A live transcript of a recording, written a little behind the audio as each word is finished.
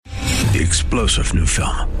The explosive new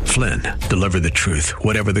film, Flynn, deliver the truth,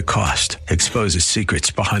 whatever the cost, exposes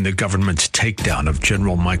secrets behind the government's takedown of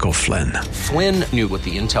General Michael Flynn. Flynn knew what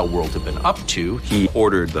the intel world had been up to. He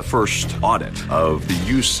ordered the first audit of the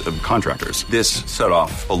use of contractors. This set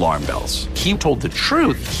off alarm bells. He told the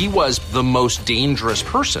truth. He was the most dangerous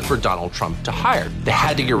person for Donald Trump to hire. They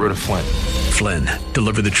had to get rid of Flynn. Flynn,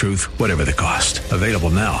 deliver the truth, whatever the cost. Available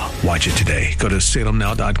now. Watch it today. Go to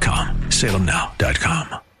salemnow.com.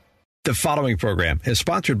 salemnow.com. The following program is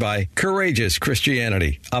sponsored by Courageous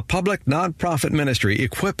Christianity, a public nonprofit ministry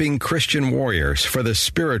equipping Christian warriors for the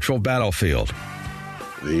spiritual battlefield.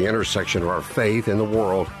 The intersection of our faith and the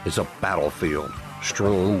world is a battlefield,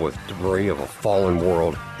 strewn with debris of a fallen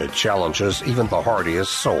world. It challenges even the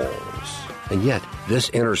hardiest souls. And yet, this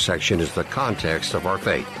intersection is the context of our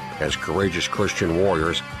faith. As courageous Christian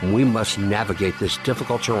warriors, we must navigate this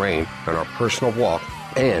difficult terrain in our personal walk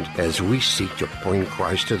and as we seek to bring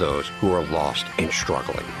Christ to those who are lost and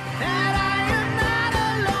struggling.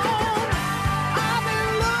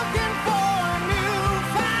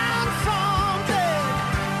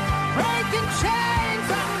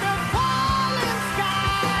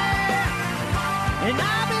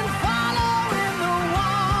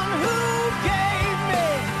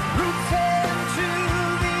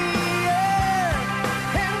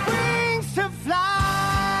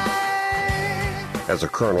 As a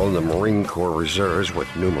colonel in the Marine Corps Reserves with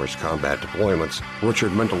numerous combat deployments,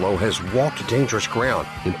 Richard Mendelow has walked dangerous ground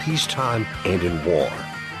in peacetime and in war.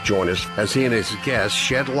 Join us as he and his guests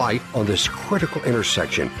shed light on this critical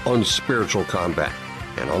intersection on spiritual combat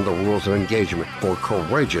and on the rules of engagement for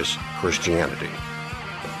courageous Christianity.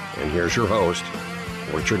 And here's your host,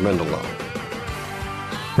 Richard Mendelow.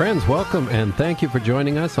 Friends, welcome and thank you for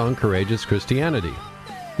joining us on Courageous Christianity.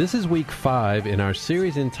 This is week 5 in our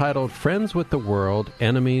series entitled Friends with the World,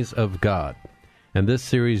 Enemies of God. And this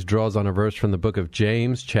series draws on a verse from the book of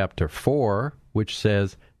James, chapter 4, which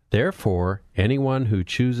says, "Therefore, anyone who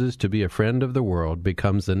chooses to be a friend of the world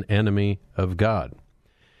becomes an enemy of God."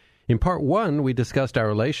 In part 1, we discussed our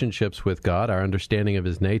relationships with God, our understanding of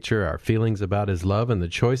His nature, our feelings about His love, and the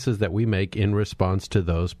choices that we make in response to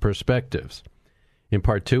those perspectives. In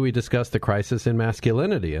part 2, we discussed the crisis in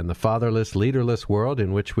masculinity and the fatherless, leaderless world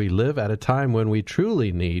in which we live at a time when we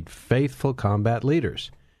truly need faithful combat leaders.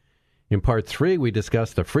 In part 3, we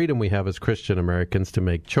discussed the freedom we have as Christian Americans to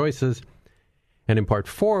make choices. And in part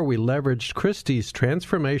 4, we leveraged Christy's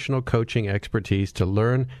transformational coaching expertise to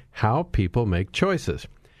learn how people make choices.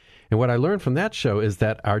 And what I learned from that show is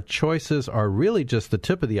that our choices are really just the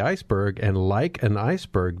tip of the iceberg, and like an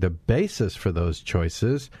iceberg, the basis for those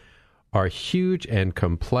choices are huge and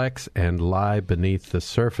complex and lie beneath the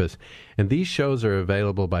surface. And these shows are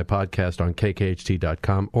available by podcast on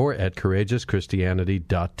kkht.com or at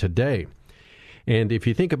courageouschristianity.today. And if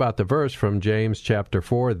you think about the verse from James chapter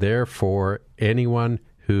 4, therefore, anyone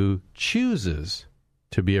who chooses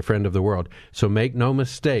to be a friend of the world. So make no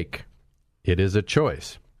mistake, it is a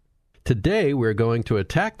choice. Today, we're going to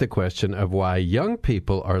attack the question of why young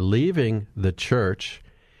people are leaving the church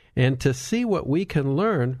and to see what we can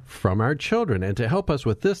learn from our children. And to help us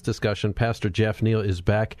with this discussion, Pastor Jeff Neal is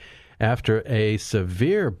back after a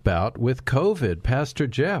severe bout with COVID. Pastor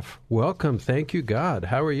Jeff, welcome. Thank you, God.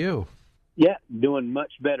 How are you? Yeah, doing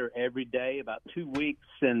much better every day, about 2 weeks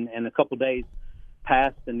and a couple days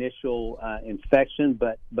past initial infection,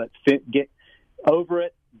 but get over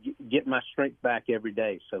it, get my strength back every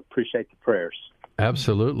day. So appreciate the prayers.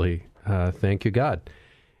 Absolutely. Thank you, God.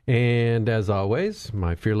 And as always,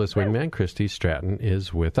 my fearless wingman, Christy Stratton,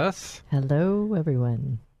 is with us. Hello,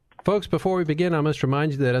 everyone. Folks, before we begin, I must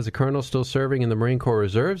remind you that as a colonel still serving in the Marine Corps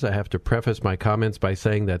Reserves, I have to preface my comments by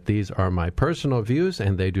saying that these are my personal views,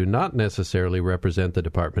 and they do not necessarily represent the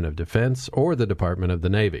Department of Defense or the Department of the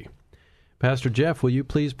Navy. Pastor Jeff, will you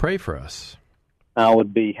please pray for us? I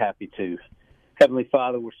would be happy to. Heavenly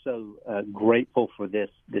Father, we're so grateful for this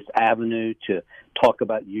avenue to talk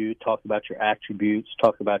about you, talk about your attributes,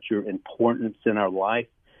 talk about your importance in our life.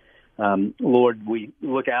 Lord, we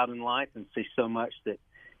look out in life and see so much that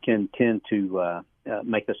can tend to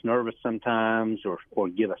make us nervous sometimes or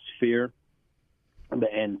give us fear.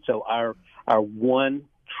 And so our one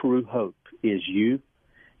true hope is you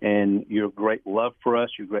and your great love for us,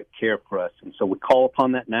 your great care for us. And so we call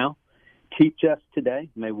upon that now. Teach us today.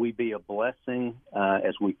 May we be a blessing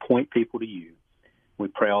as we point people to you. We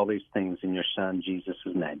pray all these things in your Son, Jesus'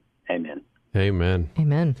 name. Amen. Amen.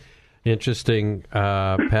 Amen. Interesting.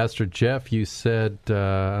 Pastor Jeff, you said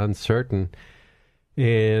uncertain.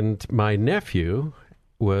 And my nephew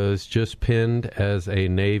was just pinned as a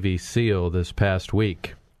Navy SEAL this past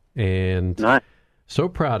week. And nice. so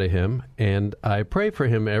proud of him, and I pray for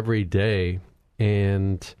him every day.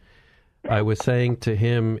 And I was saying to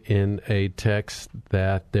him in a text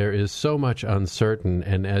that there is so much uncertain,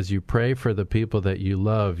 and as you pray for the people that you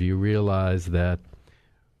love, you realize that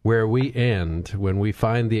where we end, when we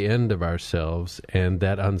find the end of ourselves and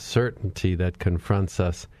that uncertainty that confronts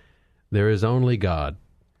us, there is only God.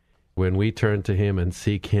 When we turn to him and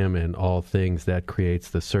seek him in all things, that creates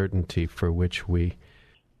the certainty for which we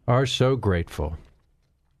are so grateful.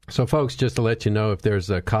 So, folks, just to let you know, if there's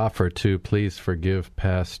a cough or two, please forgive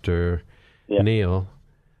Pastor Neil,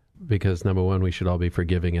 because number one, we should all be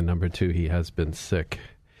forgiving, and number two, he has been sick.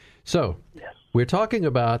 So, we're talking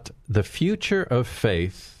about the future of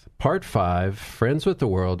faith, Part 5, Friends with the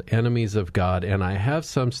World, Enemies of God, and I have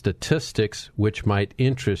some statistics which might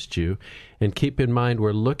interest you. And keep in mind,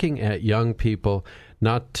 we're looking at young people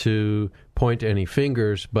not to point any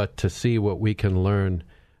fingers, but to see what we can learn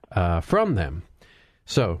from them.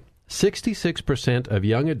 So, 66% of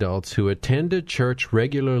young adults who attended church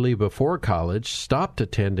regularly before college stopped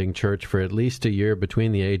attending church for at least a year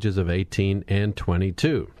between the ages of 18 and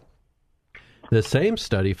 22. The same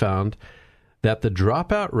study found that the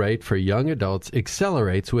dropout rate for young adults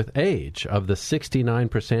accelerates with age. Of the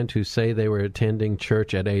 69% who say they were attending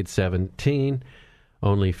church at age 17,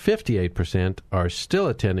 only 58% are still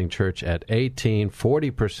attending church at 18,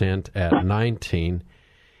 40% at 19.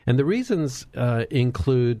 And the reasons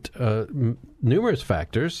include numerous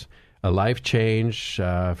factors: a life change,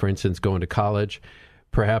 for instance, going to college,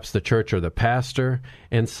 perhaps the church or the pastor,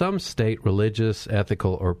 and some state religious,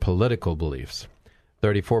 ethical, or political beliefs.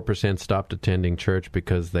 34% stopped attending church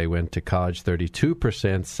because they went to college.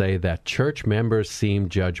 32% say that church members seem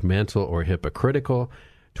judgmental or hypocritical.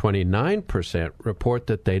 29% report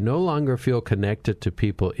that they no longer feel connected to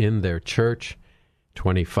people in their church.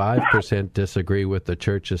 25% disagree with the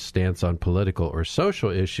church's stance on political or social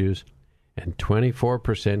issues, and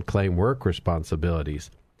 24% claim work responsibilities.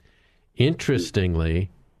 Interestingly,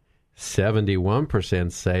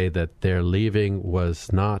 71% say that their leaving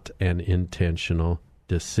was not an intentional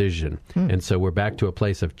decision. And so we're back to a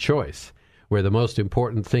place of choice, where the most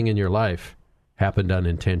important thing in your life happened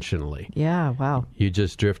unintentionally. Yeah, wow. You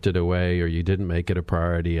just drifted away, or you didn't make it a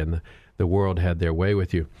priority, and the world had their way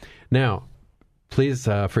with you. Now, please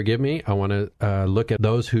forgive me. I want to look at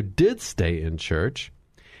those who did stay in church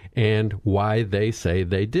and why they say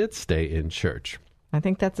they did stay in church. I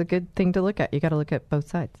think that's a good thing to look at. You got to look at both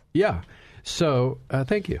sides. Yeah. So,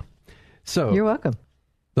 thank you. So, you're welcome.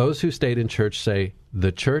 Those who stayed in church say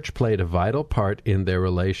the church played a vital part in their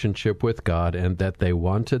relationship with God, and that they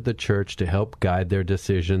wanted the church to help guide their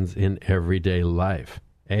decisions in everyday life.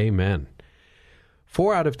 Amen.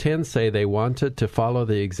 4 out of 10 say they wanted to follow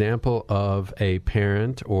the example of a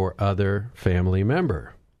parent or other family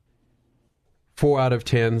member. 4 out of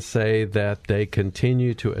 10 say that they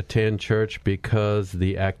continue to attend church because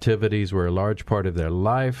the activities were a large part of their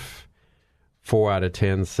life. 4 out of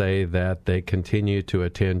 10 say that they continue to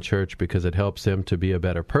attend church because it helps them to be a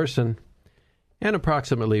better person. And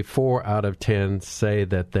approximately 4 out of 10 say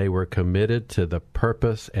that they were committed to the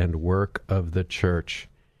purpose and work of the church.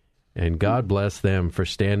 And God bless them for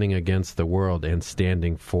standing against the world and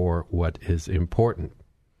standing for what is important.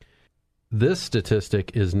 This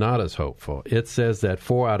statistic is not as hopeful. It says that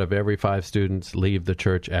 4 out of every 5 students leave the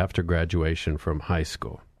church after graduation from high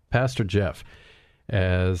school. Pastor Jeff,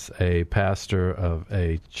 as a pastor of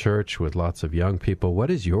a church with lots of young people, what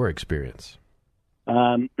is your experience?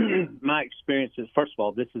 My experience is, first of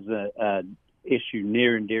all, this is an issue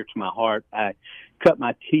near and dear to my heart. I cut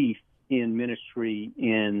my teeth in ministry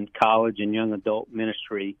in college and young adult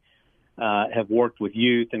ministry, have worked with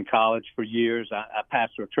youth in college for years. I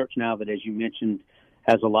pastor a church now that, as you mentioned,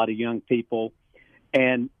 has a lot of young people.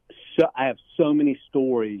 And so I have so many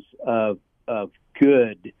stories of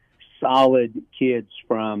good, solid kids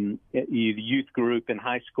from the youth group in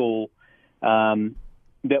high school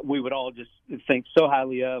that we would all just think so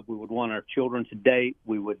highly of. We would want our children to date.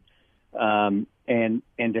 We would, and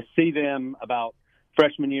to see them about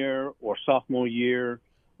freshman year or sophomore year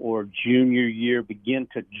or junior year begin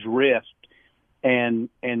to drift, and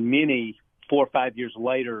many 4 or 5 years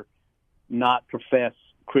later not profess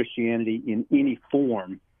Christianity in any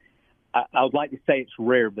form. I would like to say it's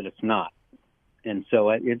rare, but it's not. And so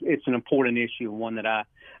it's an important issue, one that I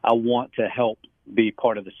want to help be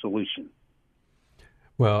part of the solution.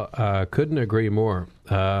 Well, couldn't agree more.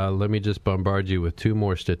 Let me just bombard you with 2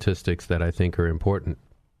 more statistics that I think are important.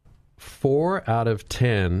 4 out of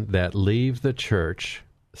 10 that leave the church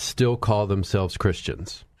still call themselves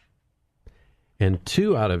Christians. And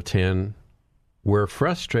 2 out of 10 were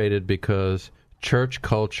frustrated because church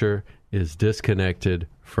culture is disconnected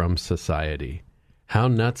from society. How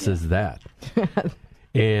nuts is that?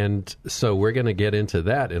 And so we're going to get into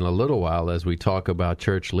that in a little while as we talk about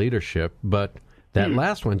church leadership. But that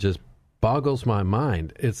last one just boggles my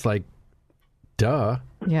mind. It's like, duh.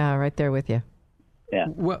 Yeah, right there with you. Yeah.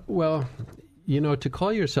 Well, to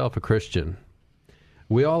call yourself a Christian,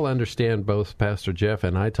 we all understand, both Pastor Jeff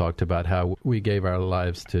and I talked about how we gave our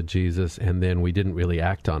lives to Jesus and then we didn't really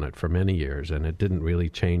act on it for many years and it didn't really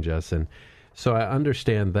change us. And so I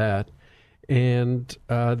understand that. And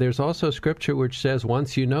there's also scripture which says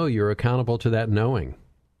once you know, you're accountable to that knowing.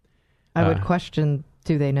 I would question,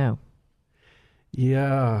 do they know?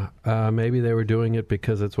 Yeah, maybe they were doing it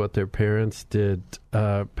because it's what their parents did.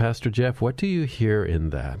 Pastor Jeff, what do you hear in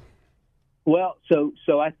that? Well,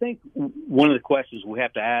 so I think one of the questions we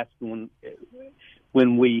have to ask when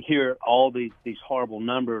we hear all these horrible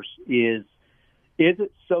numbers is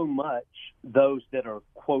it so much those that are,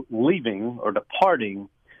 quote, leaving or departing?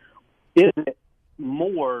 Is it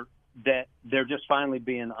more that they're just finally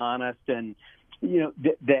being honest and,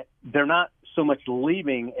 that they're not so much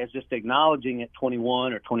leaving as just acknowledging at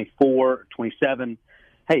 21 or 24 or 27,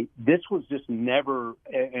 hey, this was just never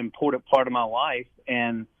an important part of my life,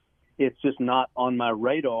 and it's just not on my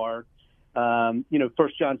radar. 1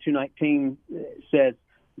 John 2:19 says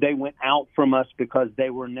they went out from us because they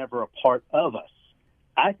were never a part of us.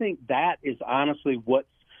 I think that is honestly what's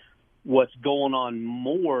going on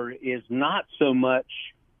more, is not so much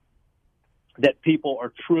that people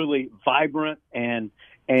are truly vibrant and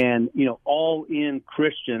all in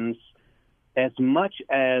Christians, as much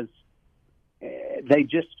as they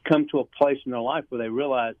just come to a place in their life where they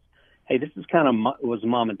realize, hey, this is kind of was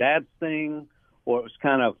mom and dad's thing, or it was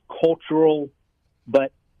kind of cultural,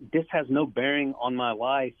 but this has no bearing on my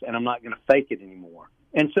life, and I'm not going to fake it anymore.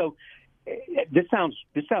 And so this sounds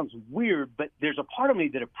weird, but there's a part of me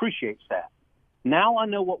that appreciates that. Now I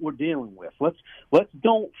know what we're dealing with. Let's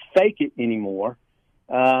don't fake it anymore.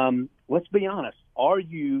 Let's be honest. Are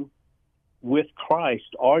you with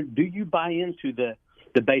Christ? Or do you buy into the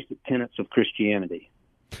basic tenets of Christianity?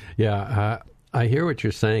 Yeah, I hear what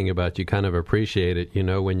you're saying about you kind of appreciate it.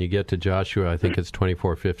 When you get to Joshua, I think it's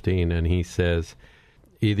 24:15, and he says,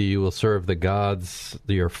 either you will serve the gods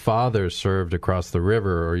your fathers served across the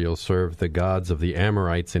river, or you'll serve the gods of the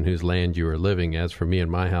Amorites in whose land you are living. As for me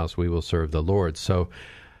and my house, we will serve the Lord. So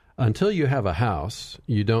until you have a house,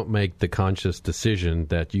 you don't make the conscious decision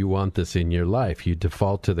that you want this in your life. You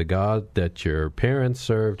default to the God that your parents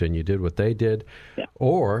served and you did what they did. Yeah.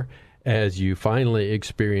 Or as you finally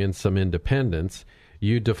experience some independence,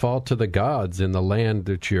 you default to the gods in the land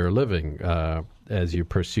that you're living as you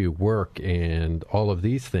pursue work and all of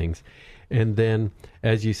these things. And then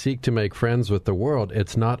as you seek to make friends with the world,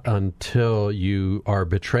 it's not until you are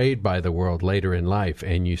betrayed by the world later in life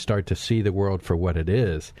and you start to see the world for what it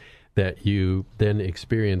is that you then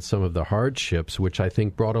experience some of the hardships, which I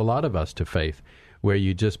think brought a lot of us to faith, where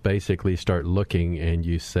you just basically start looking and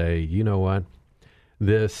you say, you know what?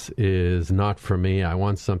 This is not for me. I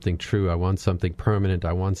want something true. I want something permanent.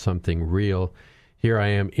 I want something real. Here I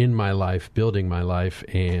am in my life, building my life,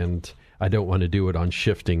 and I don't want to do it on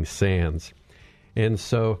shifting sands. And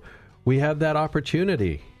so we have that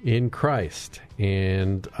opportunity in Christ.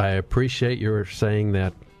 And I appreciate your saying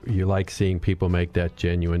that you like seeing people make that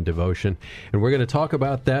genuine devotion. And we're going to talk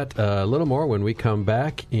about that a little more when we come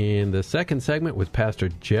back in the second segment with Pastor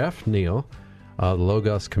Jeff Neal,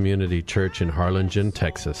 Logos Community Church in Harlingen,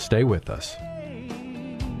 Texas. Stay with us.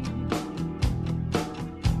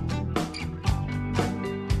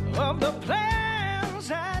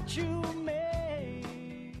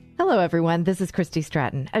 Hello, everyone. This is Christy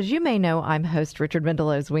Stratton. As you may know, I'm host Richard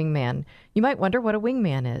Mendelow's Wingman. You might wonder what a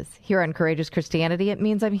wingman is. Here on Courageous Christianity, it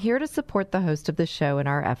means I'm here to support the host of the show in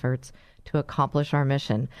our efforts to accomplish our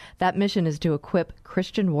mission. That mission is to equip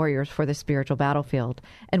Christian warriors for the spiritual battlefield,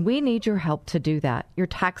 and we need your help to do that. Your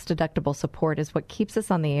tax-deductible support is what keeps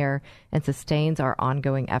us on the air and sustains our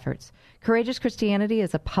ongoing efforts. Courageous Christianity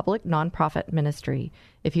is a public nonprofit ministry.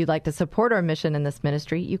 If you'd like to support our mission in this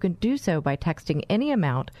ministry, you can do so by texting any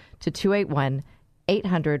amount to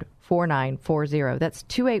 281-800-4940. That's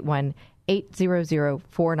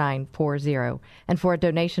 281-800-4940. And for a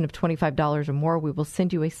donation of $25 or more, we will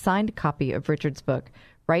send you a signed copy of Richard's book,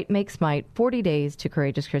 Right Makes Might, 40 Days to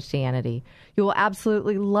Courageous Christianity. You will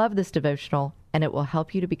absolutely love this devotional, and it will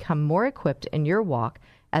help you to become more equipped in your walk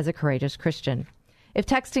as a courageous Christian. If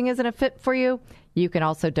texting isn't a fit for you, you can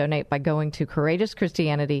also donate by going to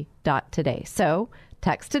courageouschristianity.today. So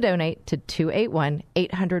text to donate to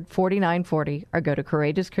 281-800-4940 or go to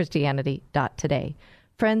courageouschristianity.today.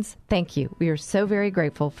 Friends, thank you. We are so very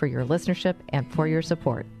grateful for your listenership and for your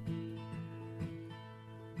support.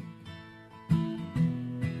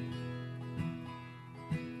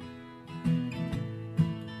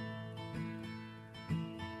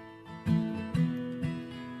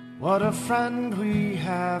 What a friend we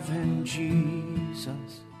have in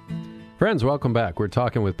Jesus. Friends, welcome back. We're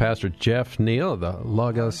talking with Pastor Jeff Neal of the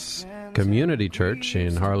Logos Community Church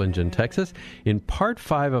in Harlingen, Texas, in Part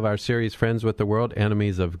 5 of our series, Friends with the World,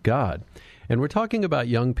 Enemies of God. And we're talking about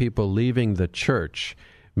young people leaving the church,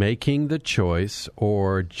 making the choice,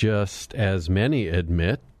 or just, as many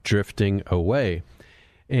admit, drifting away.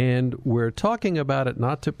 And we're talking about it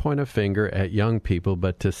not to point a finger at young people,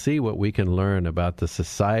 but to see what we can learn about the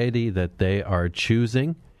society that they are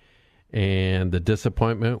choosing and the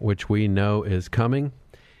disappointment which we know is coming,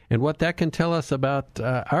 and what that can tell us about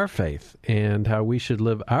our faith and how we should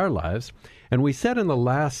live our lives. And we said in the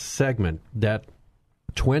last segment that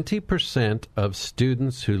 20% of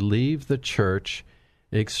students who leave the church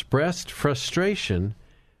expressed frustration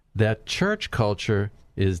that church culture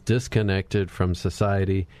is disconnected from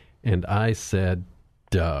society, and I said,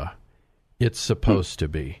 duh, it's supposed to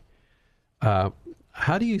be. How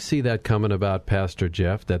do you see that coming about, Pastor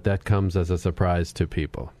Jeff, that comes as a surprise to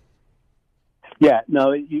people? Yeah,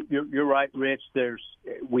 no, you're right, Rich. There's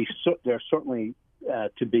certainly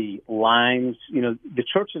to be lines. You know, the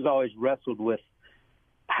church has always wrestled with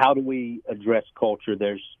how do we address culture.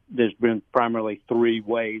 There's been primarily three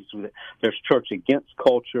ways. There's church against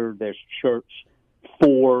culture, there's church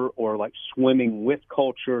for, or like swimming with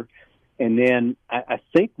culture, and then I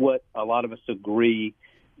think what a lot of us agree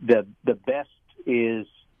the best is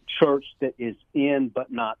church that is in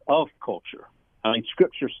but not of culture. I mean,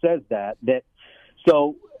 Scripture says that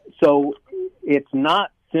so it's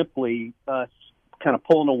not simply us kind of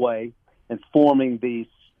pulling away and forming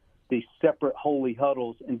these separate holy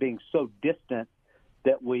huddles and being so distant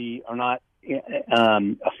that we are not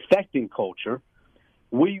affecting culture.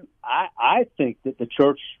 I think that the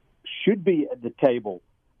church should be at the table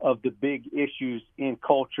of the big issues in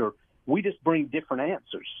culture. We just bring different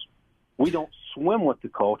answers. We don't swim with the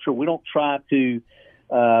culture. We don't try to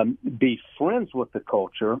be friends with the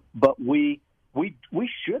culture, but we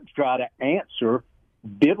should try to answer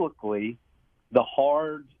biblically the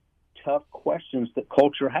hard, tough questions that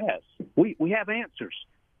culture has. We have answers.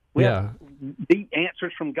 We have the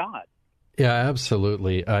answers from God. Yeah,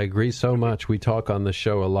 absolutely. I agree so much. We talk on the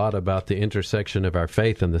show a lot about the intersection of our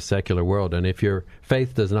faith and the secular world. And if your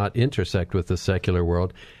faith does not intersect with the secular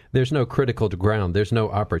world, there's no critical ground. There's no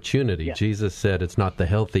opportunity. Yeah. Jesus said it's not the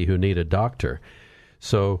healthy who need a doctor.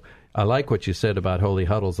 So I like what you said about holy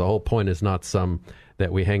huddles. The whole point is not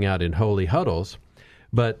that we hang out in holy huddles,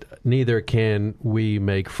 but neither can we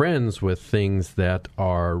make friends with things that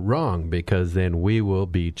are wrong, because then we will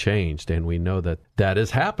be changed. And we know that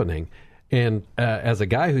is happening. And as a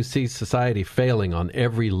guy who sees society failing on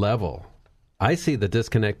every level, I see the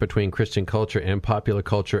disconnect between Christian culture and popular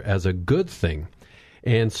culture as a good thing.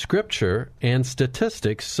 And Scripture and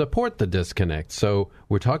statistics support the disconnect. So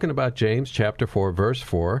we're talking about James chapter 4, verse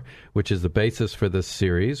 4, which is the basis for this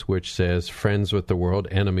series, which says, friends with the world,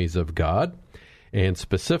 enemies of God. And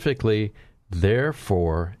specifically,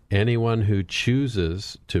 therefore, anyone who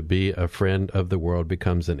chooses to be a friend of the world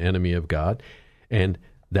becomes an enemy of God. And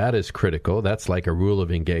that is critical. That's like a rule of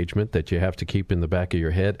engagement that you have to keep in the back of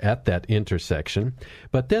your head at that intersection.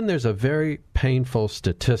 But then there's a very painful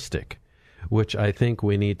statistic, which I think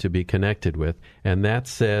we need to be connected with, and that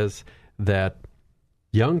says that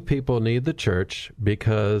young people need the church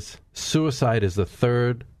because suicide is the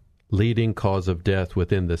third leading cause of death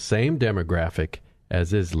within the same demographic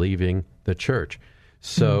as is leaving the church.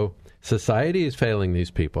 So society is failing these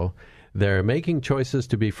people. They're making choices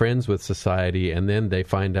to be friends with society, and then they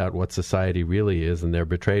find out what society really is, and they're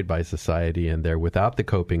betrayed by society, and they're without the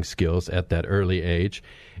coping skills at that early age.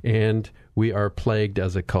 And we are plagued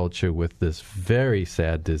as a culture with this very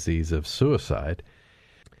sad disease of suicide.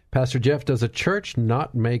 Pastor Jeff, does a church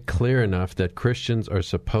not make clear enough that Christians are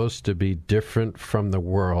supposed to be different from the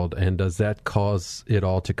world, and does that cause it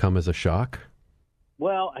all to come as a shock?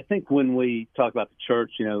 Well, I think when we talk about the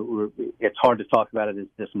church, it's hard to talk about it as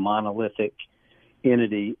this monolithic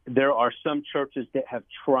entity. There are some churches that have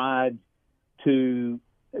tried to,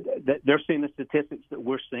 they're seeing the statistics that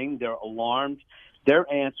we're seeing. They're alarmed.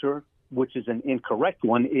 Their answer, which is an incorrect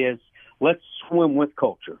one, is let's swim with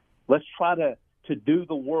culture. Let's try to do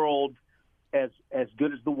the world as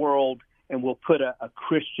good as the world, and we'll put a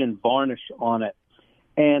Christian varnish on it.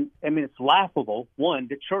 And, I mean, it's laughable. One,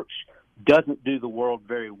 the church doesn't do the world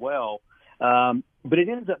very well, but it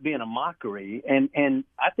ends up being a mockery. And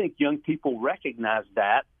I think young people recognize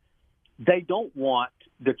that. They don't want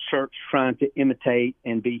the church trying to imitate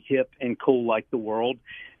and be hip and cool like the world.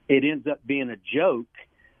 It ends up being a joke.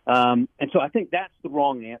 And so I think that's the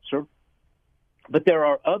wrong answer. But there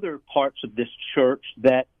are other parts of this church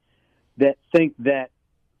that think that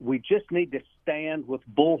we just need to stand with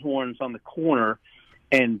bullhorns on the corner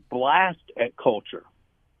and blast at culture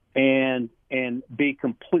and be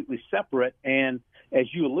completely separate. And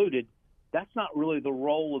as you alluded, that's not really the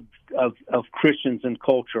role of Christians in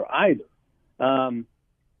culture either.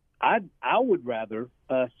 I would rather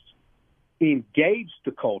us engage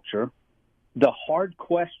the culture, the hard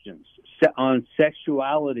questions on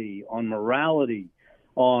sexuality, on morality,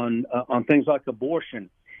 on things like abortion,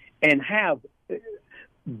 and have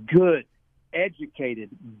good, educated,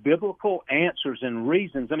 biblical answers and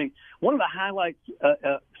reasons. I mean, one of the highlights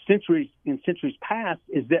centuries past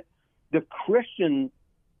is that the Christian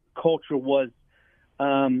culture was,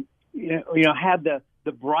 had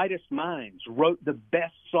the brightest minds, wrote the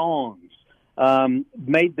best songs,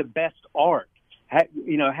 made the best art, had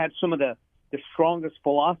some of the strongest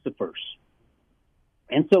philosophers.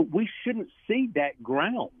 And so we shouldn't cede that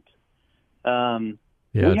ground.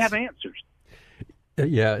 We have answers.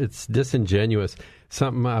 Yeah, it's disingenuous.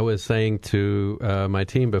 Something I was saying to my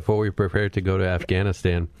team before we prepared to go to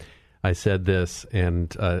Afghanistan, I said this,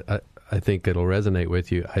 and I think it'll resonate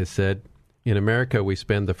with you. I said, in America, we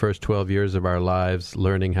spend the first 12 years of our lives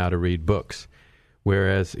learning how to read books,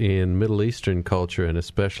 whereas in Middle Eastern culture, and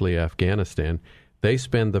especially Afghanistan, they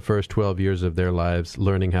spend the first 12 years of their lives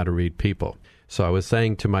learning how to read people. So I was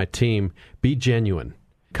saying to my team, be genuine.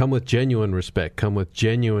 Come with genuine respect. Come with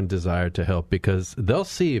genuine desire to help, because they'll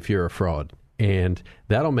see if you're a fraud, and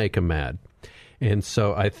that'll make them mad. And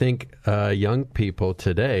so I think young people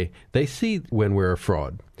today, they see when we're a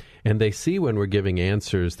fraud, and they see when we're giving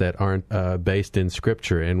answers that aren't based in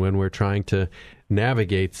Scripture, and when we're trying to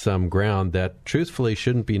navigate some ground that truthfully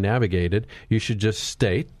shouldn't be navigated. You should just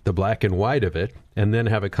state the black and white of it and then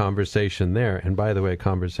have a conversation there. And by the way, a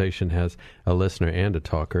conversation has a listener and a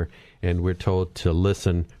talker, and we're told to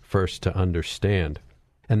listen first to understand.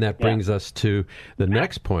 And that brings us to the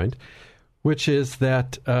next point, which is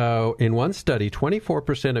that in one study,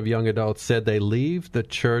 24% of young adults said they leave the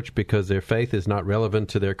church because their faith is not relevant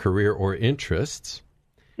to their career or interests.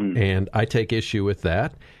 And I take issue with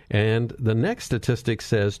that. And the next statistic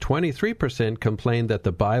says 23% complain that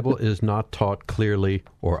the Bible is not taught clearly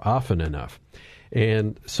or often enough.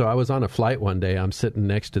 And so I was on a flight one day. I'm sitting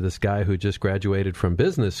next to this guy who just graduated from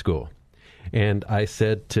business school. And I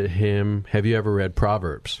said to him, have you ever read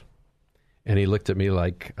Proverbs? And he looked at me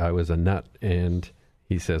like I was a nut. And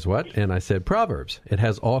he says, what? And I said, Proverbs. It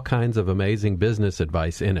has all kinds of amazing business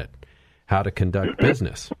advice in it, how to conduct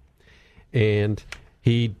business. And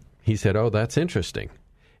he said, oh, that's interesting.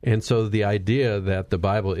 And so the idea that the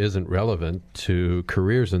Bible isn't relevant to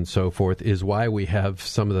careers and so forth is why we have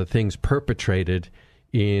some of the things perpetrated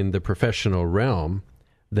in the professional realm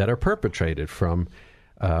that are perpetrated, from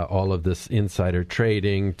all of this insider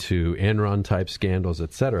trading to Enron-type scandals,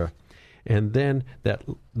 etc. And then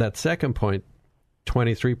that second point,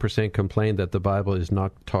 23% complain that the Bible is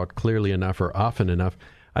not taught clearly enough or often enough.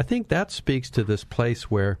 I think that speaks to this place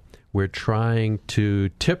where we're trying to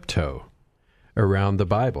tiptoe around the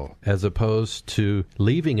Bible, as opposed to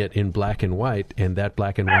leaving it in black and white, and that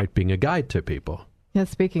black and white being a guide to people. Yeah,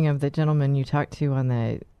 speaking of the gentleman you talked to on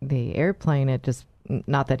the airplane, it just,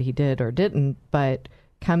 not that he did or didn't, but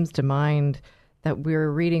comes to mind that we're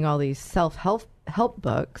reading all these self-help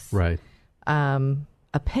books, right?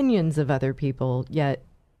 Opinions of other people, yet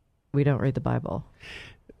we don't read the Bible.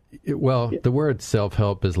 Well, the word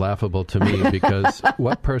self-help is laughable to me, because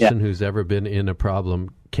what person who's ever been in a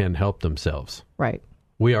problem can help themselves? Right.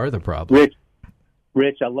 We are the problem.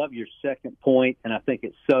 Rich, I love your second point, and I think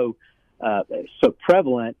it's so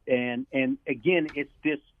prevalent. And again,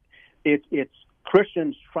 it's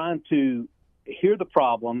Christians trying to hear the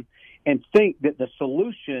problem and think that the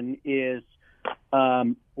solution is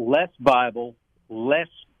less Bible, less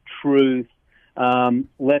truth.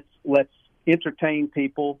 Let's entertain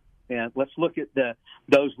people, and let's look at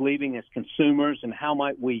those leaving as consumers, and how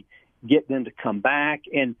might we get them to come back.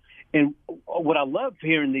 And what I love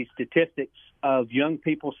hearing these statistics of young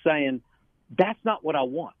people saying, that's not what I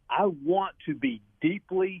want. I want to be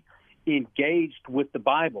deeply engaged with the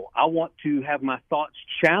Bible. I want to have my thoughts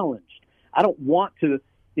challenged. I don't want to,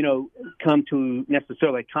 come to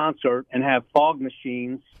necessarily a concert and have fog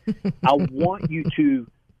machines. I want you to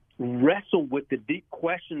wrestle with the deep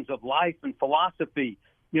questions of life and philosophy.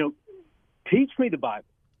 Teach me the Bible.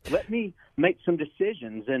 Let me make some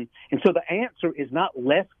decisions. And so the answer is not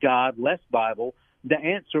less God, less Bible. The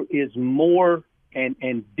answer is more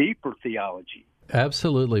and deeper theology.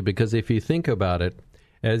 Absolutely, because if you think about it,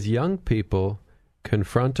 as young people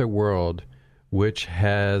confront a world which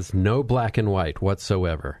has no black and white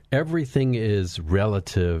whatsoever. Everything is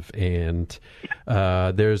relative, and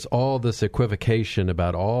there's all this equivocation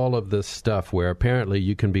about all of this stuff where apparently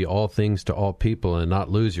you can be all things to all people and not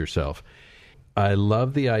lose yourself. I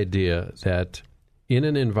love the idea that in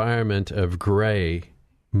an environment of gray,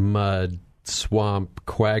 mud, swamp,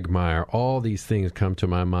 quagmire, all these things come to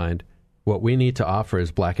my mind. What we need to offer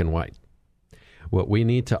is black and white. What we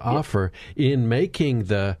need to offer in making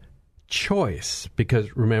the choice,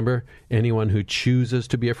 because remember, anyone who chooses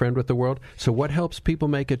to be a friend with the world. So what helps people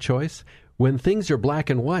make a choice? When things are black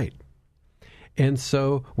and white. And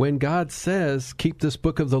so when God says, keep this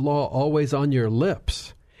book of the law always on your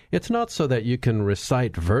lips, it's not so that you can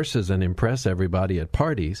recite verses and impress everybody at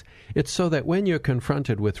parties. It's so that when you're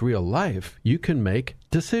confronted with real life, you can make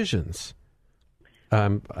decisions. I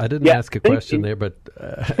didn't ask a question there, but...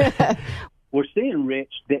 We're seeing,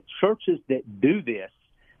 Rich, that churches that do this,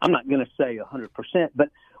 I'm not going to say 100%, but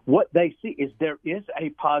what they see is there is a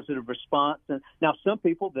positive response. And now, some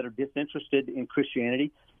people that are disinterested in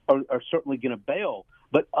Christianity are certainly going to bail,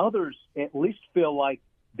 but others at least feel like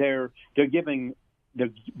they're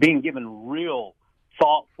being given real,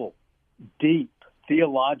 thoughtful, deep,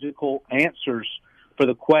 theological answers for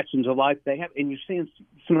the questions of life they have. And you're seeing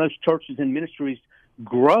some of those churches and ministries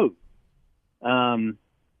grow.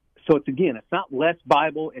 So it's not less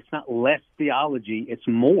Bible, it's not less theology, it's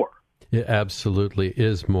more. It absolutely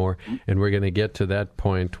is more. And we're going to get to that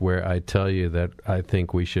point where I tell you that I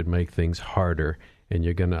think we should make things harder.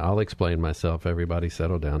 And I'll explain myself. Everybody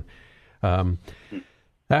settle down.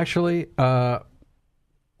 Actually,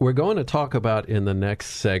 we're going to talk about in the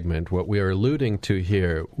next segment what we are alluding to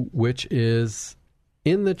here, which is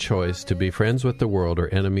in the choice to be friends with the world or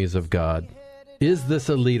enemies of God. Is this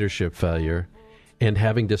a leadership failure? And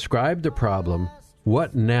having described the problem,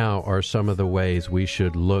 what now are some of the ways we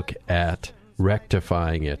should look at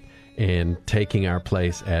rectifying it and taking our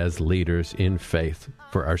place as leaders in faith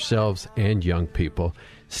for ourselves and young people?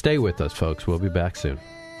 Stay with us, folks. We'll be back soon.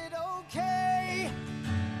 Okay,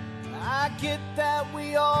 I get that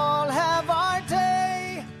we all have our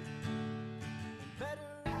day.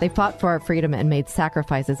 They fought for our freedom and made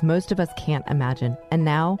sacrifices most of us can't imagine. And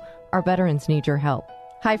now, our veterans need your help.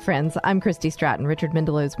 Hi, friends. I'm Christy Stratton, Richard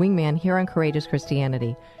Mendelow's wingman here on Courageous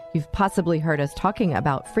Christianity. You've possibly heard us talking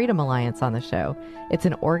about Freedom Alliance on the show. It's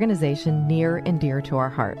an organization near and dear to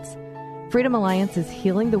our hearts. Freedom Alliance is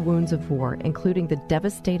healing the wounds of war, including the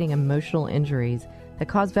devastating emotional injuries that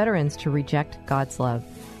cause veterans to reject God's love.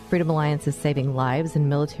 Freedom Alliance is saving lives in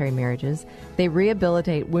military marriages. They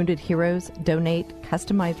rehabilitate wounded heroes, donate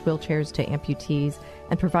customized wheelchairs to amputees,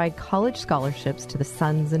 and provide college scholarships to the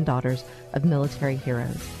sons and daughters of military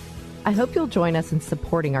heroes. I hope you'll join us in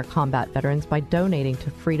supporting our combat veterans by donating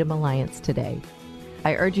to Freedom Alliance today.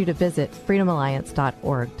 I urge you to visit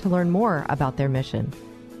freedomalliance.org to learn more about their mission.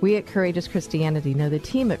 We at Courageous Christianity know the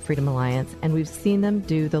team at Freedom Alliance, and we've seen them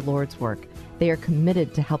do the Lord's work. They are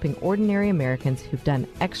committed to helping ordinary Americans who've done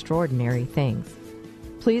extraordinary things.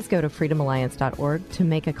 Please go to freedomalliance.org to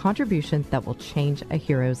make a contribution that will change a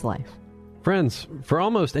hero's life. Friends, for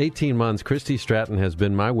almost 18 months, Christy Stratton has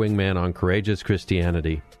been my wingman on Courageous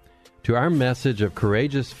Christianity. To our message of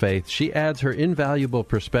courageous faith, she adds her invaluable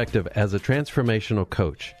perspective as a transformational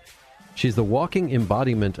coach. She's the walking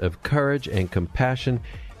embodiment of courage and compassion,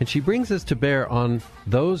 and she brings us to bear on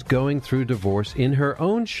those going through divorce in her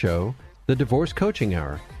own show, The Divorce Coaching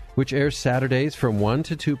Hour, which airs Saturdays from 1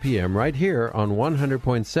 to 2 p.m. right here on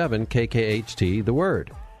 100.7 KKHT, The Word.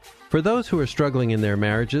 For those who are struggling in their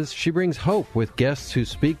marriages, she brings hope with guests who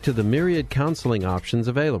speak to the myriad counseling options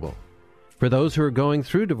available. For those who are going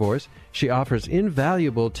through divorce, she offers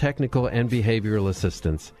invaluable technical and behavioral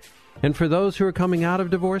assistance. And for those who are coming out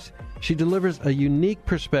of divorce, she delivers a unique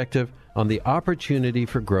perspective on the opportunity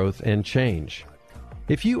for growth and change.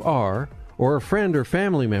 If you are, or a friend or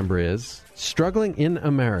family member is, struggling in a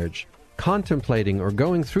marriage, contemplating or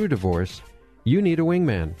going through divorce, you need a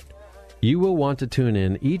wingman. You will want to tune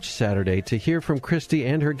in each Saturday to hear from Christy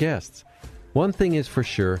and her guests. One thing is for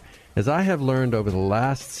sure, as I have learned over the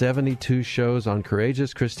last 72 shows on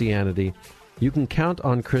Courageous Christianity, you can count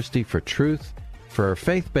on Christy for truth, for her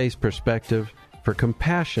faith-based perspective, for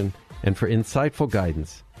compassion, and for insightful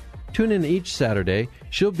guidance. Tune in each Saturday.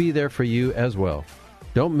 She'll be there for you as well.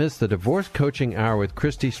 Don't miss the Divorce Coaching Hour with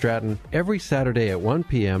Christy Stratton every Saturday at 1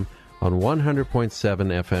 p.m. on 100.7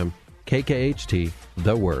 FM, KKHT,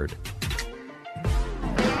 The Word.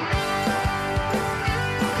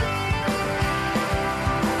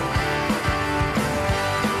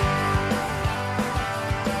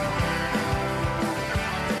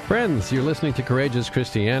 Friends, Friends, you're listening to Courageous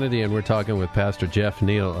Christianity, and we're talking with Pastor Jeff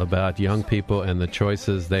Neal about young people and the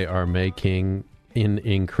choices they are making in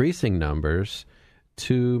increasing numbers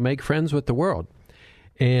to make friends with the world.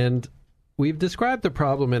 And we've described the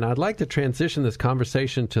problem, and I'd like to transition this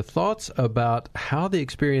conversation to thoughts about how the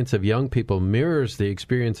experience of young people mirrors the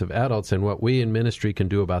experience of adults and what we in ministry can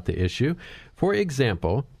do about the issue. For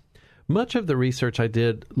example, much of the research I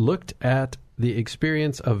did looked at the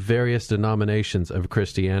experience of various denominations of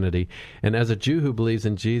Christianity. And as a Jew who believes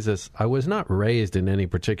in Jesus, I was not raised in any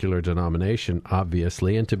particular denomination,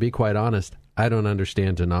 obviously. And to be quite honest, I don't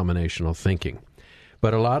understand denominational thinking.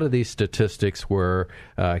 But a lot of these statistics were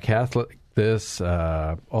Catholic,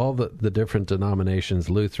 all the different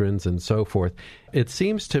denominations, Lutherans and so forth. It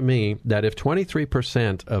seems to me that if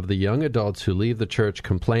 23% of the young adults who leave the church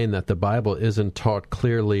complain that the Bible isn't taught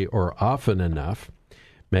clearly or often enough,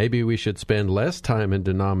 maybe we should spend less time in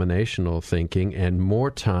denominational thinking and more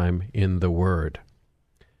time in the Word.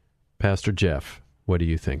 Pastor Jeff, what do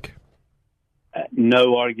you think?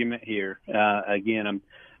 No argument here. Again, I'm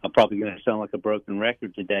probably going to sound like a broken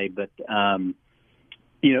record today, but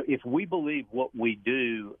if we believe what we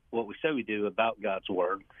say we do about God's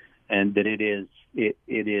Word, and that it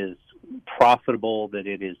is profitable, that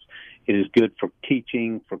it is good for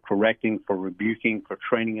teaching, for correcting, for rebuking, for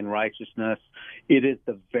training in righteousness. It is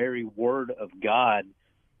the very Word of God.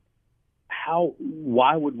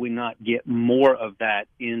 Why would we not get more of that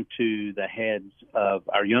into the heads of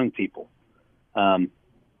our young people?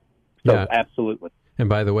 Absolutely. And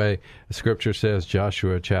by the way, the Scripture says,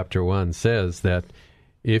 Joshua chapter 1 says that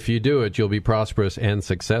if you do it, you'll be prosperous and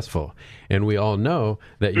successful. And we all know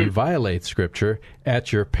that you violate Scripture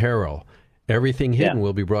at your peril. Everything hidden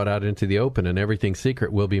will be brought out into the open, and everything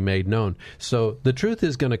secret will be made known. So the truth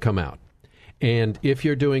is going to come out. And if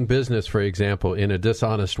you're doing business, for example, in a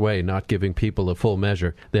dishonest way, not giving people a full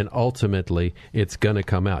measure, then ultimately it's going to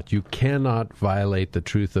come out. You cannot violate the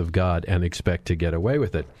truth of God and expect to get away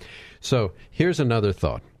with it. So here's another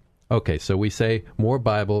thought. Okay, so we say more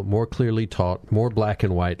Bible, more clearly taught, more black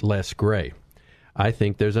and white, less gray. I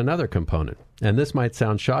think there's another component, and this might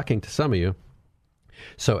sound shocking to some of you.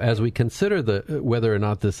 So as we consider whether or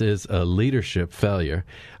not this is a leadership failure,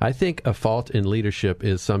 I think a fault in leadership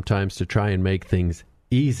is sometimes to try and make things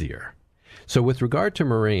easier. So with regard to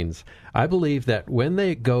Marines, I believe that when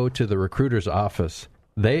they go to the recruiter's office,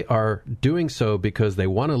 they are doing so because they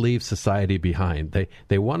want to leave society behind.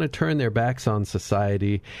 They want to turn their backs on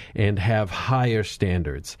society and have higher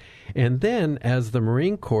standards. And then, as the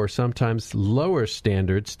Marine Corps sometimes lowers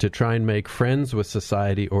standards to try and make friends with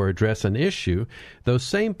society or address an issue, those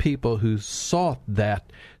same people who sought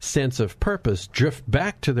that sense of purpose drift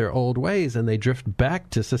back to their old ways, and they drift back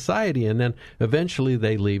to society, and then eventually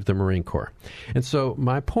they leave the Marine Corps. And so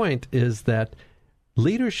my point is that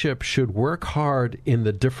leadership should work hard in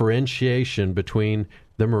the differentiation between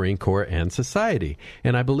the Marine Corps and society.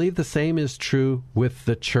 And I believe the same is true with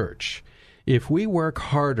the church. If we work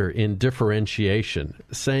harder in differentiation,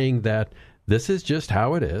 saying that this is just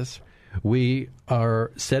how it is, we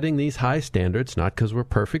are setting these high standards, not because we're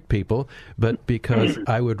perfect people, but because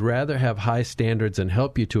I would rather have high standards and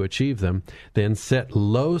help you to achieve them than set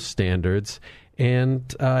low standards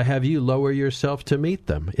and have you lower yourself to meet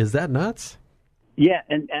them. Is that nuts? Yeah,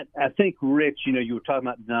 and I think, Rich, you were talking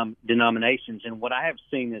about denominations, and what I have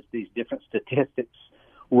seen is these different statistics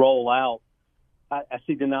roll out. I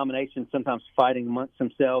see denominations sometimes fighting amongst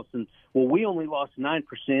themselves, and, well, we only lost 9%,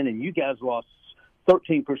 and you guys lost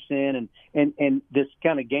 13%, and this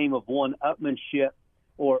kind of game of one-upmanship,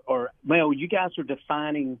 or well, you guys are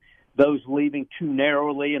defining those leaving too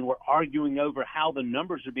narrowly, and we're arguing over how the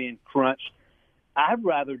numbers are being crunched. I'd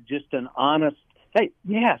rather just an honest, hey,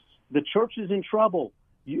 yes, the church is in trouble.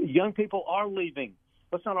 Young people are leaving.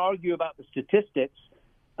 Let's not argue about the statistics.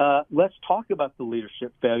 Let's talk about the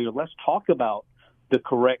leadership failure. Let's talk about the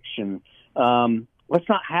correction. Let's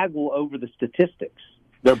not haggle over the statistics.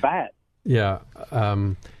 They're bad. Yeah.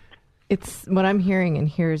 It's what I'm hearing and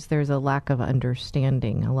here's there's a lack of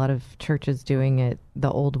understanding. A lot of churches doing it the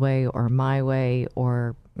old way or my way,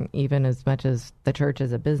 or even as much as the church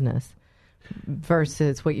is a business,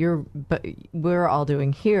 versus what we're all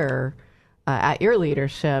doing here at your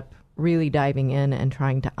leadership, really diving in and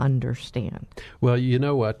trying to understand. Well, you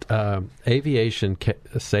know what? Aviation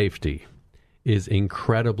safety is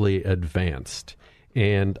incredibly advanced.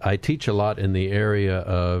 And I teach a lot in the area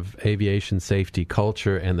of aviation safety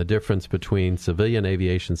culture and the difference between civilian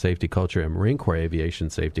aviation safety culture and Marine Corps aviation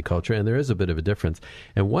safety culture, and there is a bit of a difference.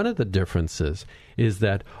 And one of the differences is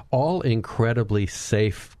that all incredibly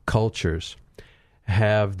safe cultures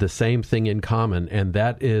have the same thing in common, and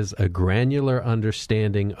that is a granular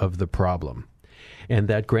understanding of the problem. And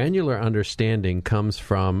that granular understanding comes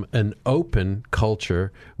from an open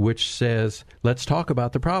culture which says, let's talk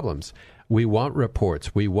about the problems. We want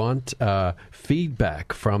reports. We want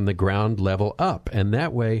feedback from the ground level up. And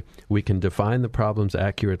that way we can define the problems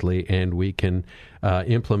accurately and we can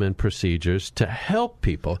implement procedures to help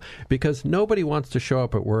people, because nobody wants to show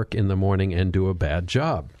up at work in the morning and do a bad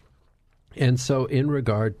job. And so in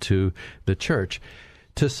regard to the church,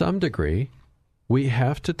 to some degree, we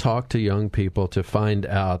have to talk to young people to find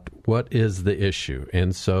out what is the issue.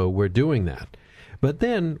 And so we're doing that. But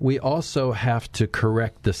then we also have to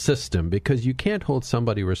correct the system, because you can't hold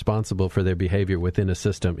somebody responsible for their behavior within a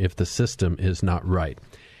system if the system is not right.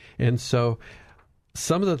 And so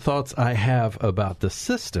some of the thoughts I have about the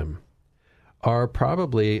system are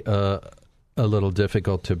probably a little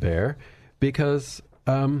difficult to bear, because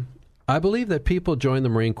I believe that people join the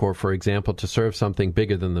Marine Corps, for example, to serve something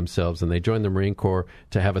bigger than themselves, and they join the Marine Corps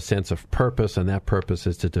to have a sense of purpose, and that purpose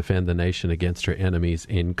is to defend the nation against her enemies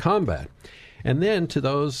in combat. And then to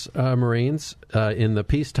those Marines in the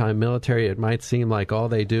peacetime military, it might seem like all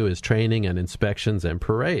they do is training and inspections and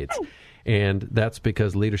parades. And that's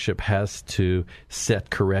because leadership has to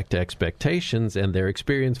set correct expectations, and their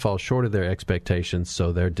experience falls short of their expectations,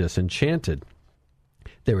 so they're disenchanted.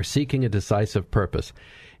 They were seeking a decisive purpose,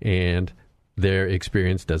 and their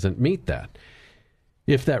experience doesn't meet that.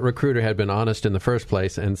 If that recruiter had been honest in the first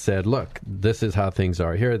place and said, look, this is how things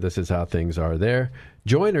are here, this is how things are there,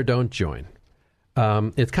 join or don't join.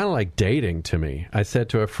 It's kind of like dating to me. I said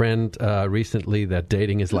to a friend recently that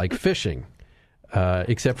dating is like fishing,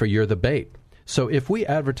 except for you're the bait. So if we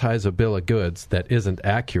advertise a bill of goods that isn't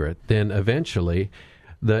accurate, then eventually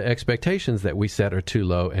the expectations that we set are too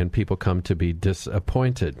low and people come to be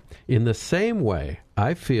disappointed. In the same way,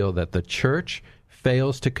 I feel that the church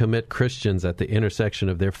fails to commit Christians at the intersection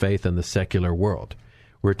of their faith and the secular world.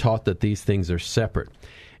 We're taught that these things are separate.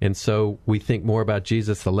 And so we think more about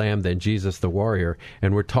Jesus the Lamb than Jesus the warrior,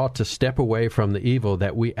 and we're taught to step away from the evil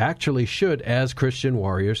that we actually should, as Christian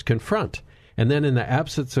warriors, confront. And then in the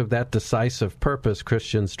absence of that decisive purpose,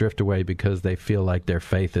 Christians drift away because they feel like their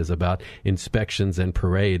faith is about inspections and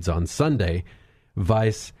parades on Sunday,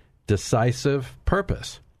 vice decisive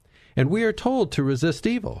purpose. And we are told to resist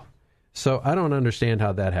evil. So I don't understand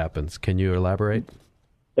how that happens. Can you elaborate?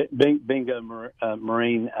 Bingo,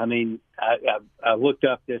 Marine. I mean, I looked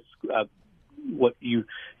up this, what you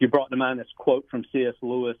brought to mind, this quote from C.S.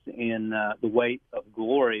 Lewis in The Weight of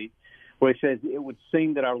Glory, where he says, it would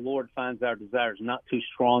seem that our Lord finds our desires not too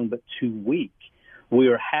strong but too weak. We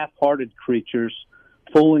are half-hearted creatures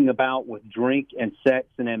fooling about with drink and sex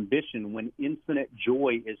and ambition when infinite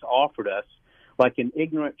joy is offered us, like an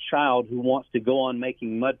ignorant child who wants to go on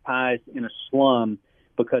making mud pies in a slum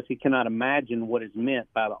because he cannot imagine what is meant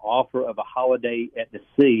by the offer of a holiday at the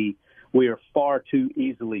sea. We are far too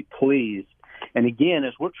easily pleased. And again,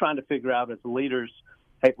 as we're trying to figure out as leaders,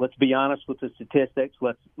 hey, let's be honest with the statistics.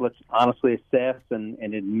 Let's honestly assess and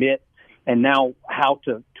admit, and now how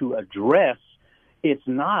to address. It's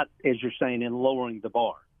not, as you're saying, in lowering the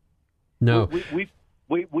bar. No,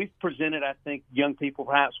 we've presented, I think, young people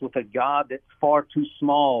perhaps with a God that's far too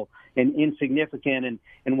small and insignificant,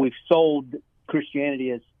 and we've sold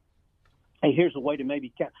Christianity as, hey, here's a way to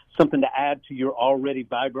maybe something to add to your already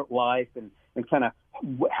vibrant life and kind of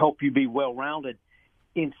help you be well-rounded,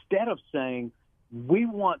 instead of saying, we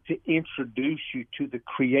want to introduce you to the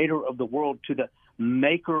creator of the world, to the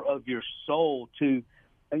maker of your soul, to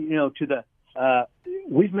the,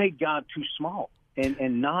 we've made God too small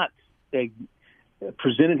and not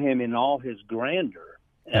presented him in all his grandeur.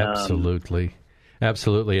 Absolutely.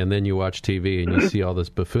 Absolutely. And then you watch TV and you see all this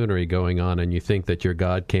buffoonery going on and you think that your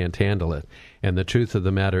God can't handle it. And the truth of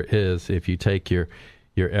the matter is, if you take your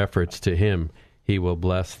efforts to him, he will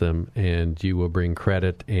bless them, and you will bring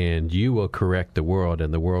credit, and you will correct the world,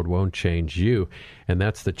 and the world won't change you. And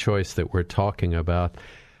that's the choice that we're talking about.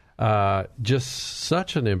 Just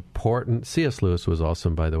such an important... C.S. Lewis was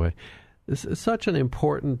awesome, by the way. This is such an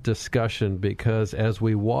important discussion, because as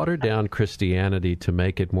we water down Christianity to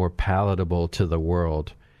make it more palatable to the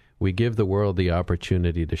world, we give the world the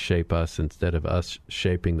opportunity to shape us instead of us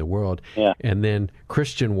shaping the world. Yeah. And then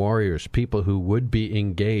Christian warriors, people who would be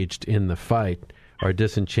engaged in the fight, are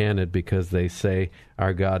disenchanted because they say,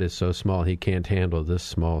 our God is so small, he can't handle this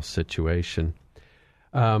small situation.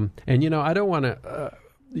 And, I don't want to...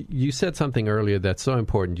 you said something earlier that's so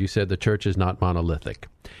important. You said the church is not monolithic.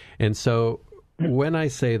 And so when I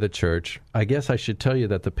say the church, I guess I should tell you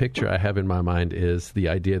that the picture I have in my mind is the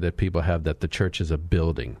idea that people have that the church is a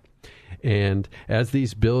building. And as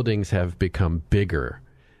these buildings have become bigger,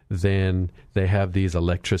 then they have these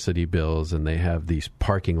electricity bills, and they have these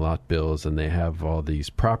parking lot bills, and they have all these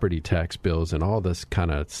property tax bills and all this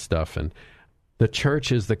kind of stuff. And the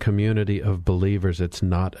church is the community of believers. It's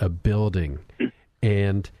not a building.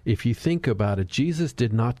 And if you think about it, Jesus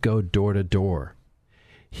did not go door to door.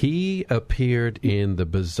 He appeared in the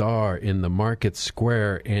bazaar, in the market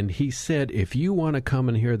square, and he said, if you want to come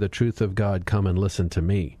and hear the truth of God, come and listen to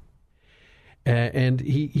me. And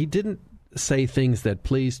he didn't say things that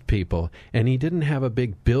pleased people, and he didn't have a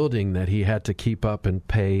big building that he had to keep up and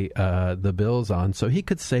pay the bills on, so he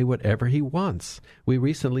could say whatever he wants. We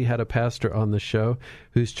recently had a pastor on the show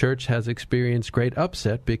whose church has experienced great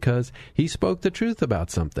upset because he spoke the truth about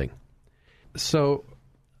something. So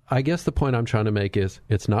I guess the point I'm trying to make is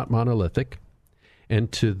it's not monolithic, and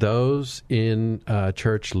to those in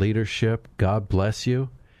church leadership, God bless you.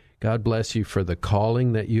 God bless you for the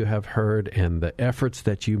calling that you have heard and the efforts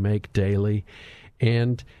that you make daily.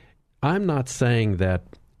 And I'm not saying that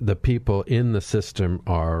the people in the system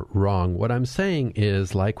are wrong. What I'm saying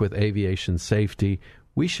is, like with aviation safety,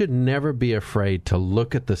 we should never be afraid to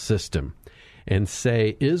look at the system and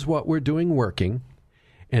say, is what we're doing working?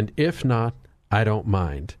 And if not, I don't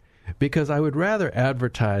mind. Because I would rather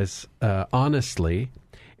advertise honestly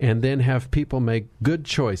and then have people make good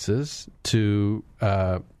choices to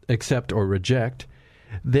accept or reject,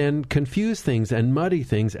 then confuse things and muddy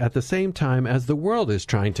things at the same time as the world is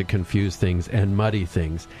trying to confuse things and muddy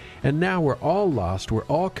things. And now we're all lost, we're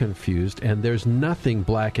all confused, and there's nothing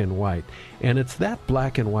black and white. And it's that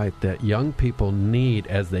black and white that young people need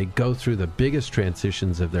as they go through the biggest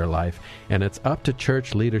transitions of their life, and it's up to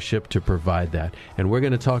church leadership to provide that. And we're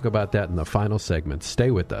going to talk about that in the final segment.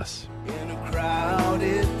 Stay with us. In a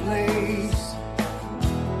crowded place,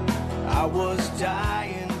 I was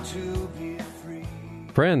dying.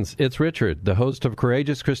 Friends, it's Richard, the host of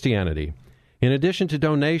Courageous Christianity. In addition to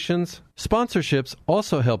donations, sponsorships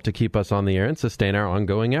also help to keep us on the air and sustain our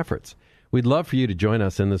ongoing efforts. We'd love for you to join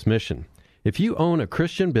us in this mission. If you own a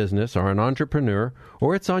Christian business or an entrepreneur,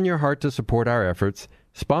 or it's on your heart to support our efforts,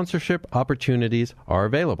 sponsorship opportunities are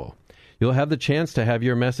available. You'll have the chance to have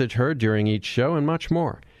your message heard during each show and much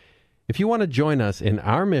more. If you want to join us in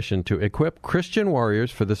our mission to equip Christian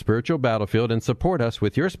warriors for the spiritual battlefield and support us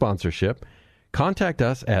with your sponsorship, contact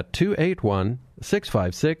us at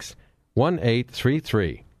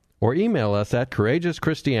 281-656-1833 or email us at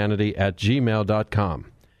courageouschristianity@gmail.com.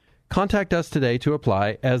 Contact us today to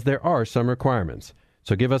apply, as there are some requirements.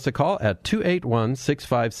 So give us a call at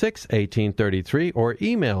 281-656-1833 or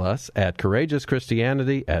email us at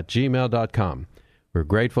courageouschristianity@gmail.com. We're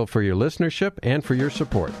grateful for your listenership and for your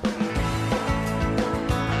support.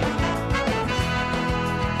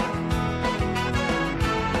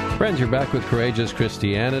 Friends, you're back with Courageous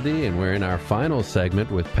Christianity, and we're in our final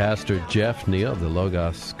segment with Pastor Jeff Neal of the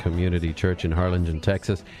Logos Community Church in Harlingen,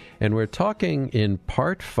 Texas. And we're talking in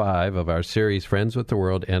part 5 of our series, Friends with the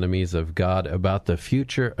World, Enemies of God, about the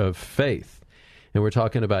future of faith. And we're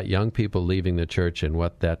talking about young people leaving the church and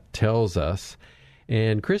what that tells us.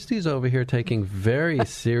 And Christy's over here taking very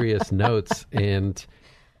serious notes and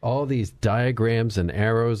all these diagrams and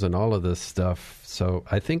arrows and all of this stuff. So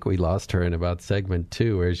I think we lost her in about segment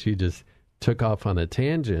 2, where she just took off on a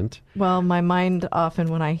tangent. Well, my mind often,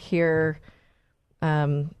 when I hear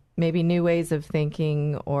maybe new ways of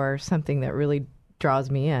thinking or something that really draws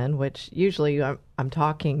me in, which usually I'm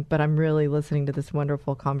talking, but I'm really listening to this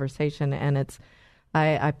wonderful conversation, and it's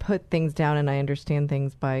I put things down and I understand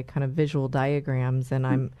things by kind of visual diagrams, and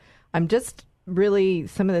I'm just really,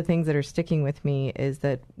 some of the things that are sticking with me is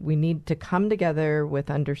that we need to come together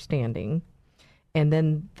with understanding, and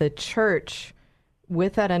then the church,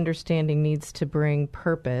 with that understanding, needs to bring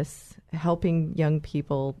purpose, helping young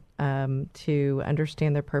people to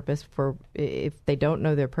understand their purpose. For if they don't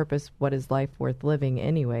know their purpose, what is life worth living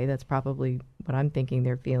anyway? That's probably what I'm thinking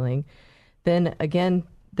they're feeling. Then again,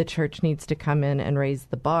 the church needs to come in and raise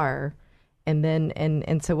the bar, and then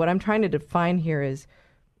and so what I'm trying to define here is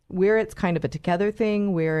where it's kind of a together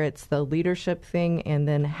thing, where it's the leadership thing, and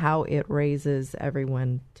then how it raises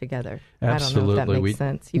everyone together. Absolutely. I don't know if that makes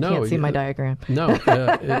sense. You can't see my diagram. No,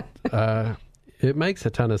 it makes a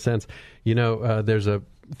ton of sense. You know, there's a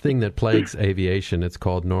thing that plagues aviation. It's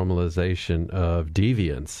called normalization of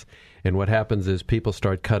deviance. And what happens is people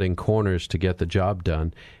start cutting corners to get the job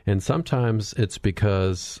done. And sometimes it's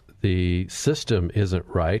because the system isn't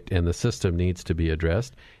right and the system needs to be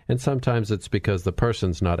addressed. And sometimes it's because the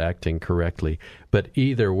person's not acting correctly. But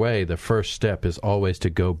either way, the first step is always to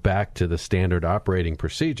go back to the standard operating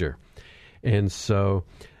procedure. And so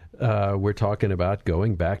we're talking about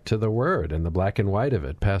going back to the Word and the black and white of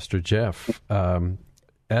it. Pastor Jeff,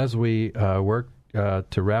 as we work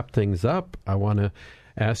to wrap things up, I want to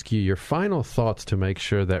ask you your final thoughts to make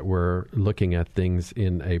sure that we're looking at things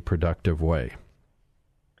in a productive way.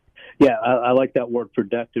 Yeah, I like that word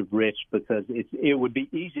productive, Rich, because it would be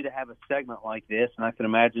easy to have a segment like this, and I can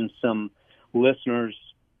imagine some listeners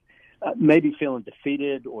maybe feeling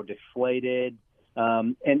defeated or deflated.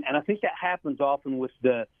 And I think that happens often with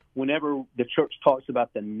whenever the church talks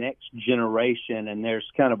about the next generation, and there's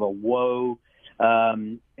kind of a woe,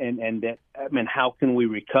 and that, how can we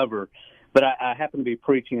recover? But I happen to be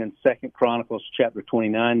preaching in 2 Chronicles chapter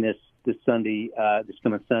 29 this Sunday, this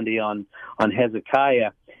coming Sunday on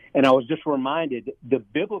Hezekiah. And I was just reminded the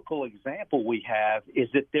biblical example we have is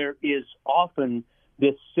that there is often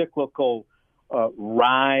this cyclical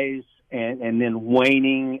rise and then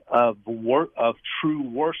waning of true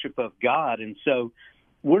worship of God. And so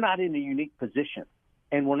we're not in a unique position,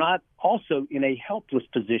 and we're not also in a helpless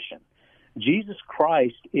position. Jesus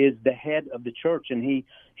Christ is the head of the church, and he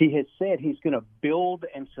has said he's going to build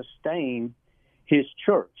and sustain his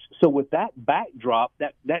church. So with that backdrop,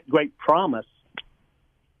 that great promise,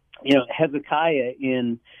 Hezekiah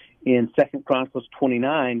in 2 Chronicles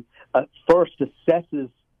 29 first assesses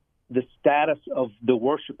the status of the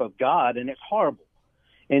worship of God, and it's horrible.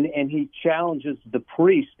 And he challenges the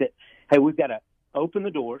priest that, hey, we've got to open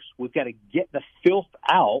the doors, we've got to get the filth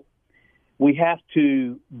out, we have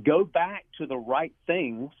to go back to the right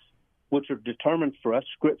things, which are determined for us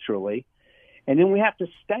scripturally, and then we have to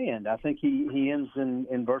stand. I think he ends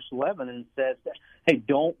in verse 11 and says, hey,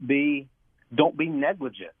 don't be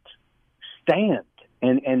negligent. Stand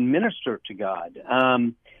and minister to God.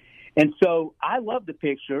 And so I love the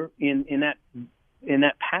picture in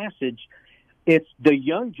that passage. It's the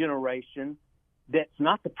young generation that's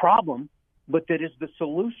not the problem, but that is the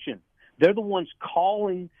solution. They're the ones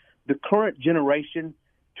calling the current generation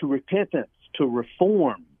to repentance, to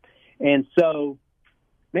reform. And so,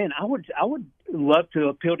 man, I would love to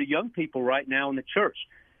appeal to young people right now in the church.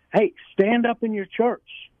 Hey, stand up in your church.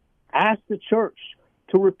 Ask the church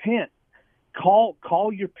to repent. Call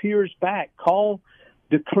your peers back. Call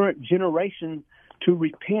the current generation to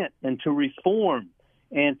repent and to reform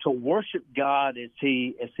and to worship God as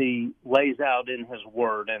he lays out in his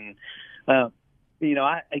word. And,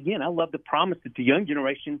 I love the promise that the young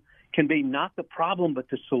generation can be not the problem, but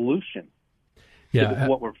the solution. Yeah,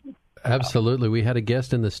 absolutely. We had a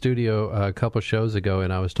guest in the studio a couple shows ago,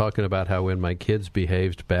 and I was talking about how when my kids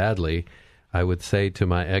behaved badly, I would say to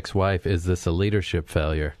my ex-wife, is this a leadership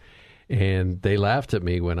failure? And they laughed at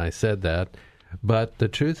me when I said that. But the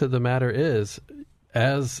truth of the matter is,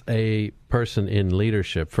 as a person in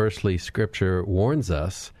leadership, firstly, Scripture warns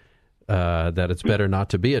us that it's better not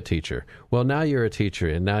to be a teacher. Well, now you're a teacher,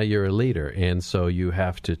 and now you're a leader, and so you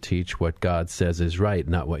have to teach what God says is right,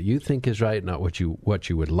 not what you think is right, not what you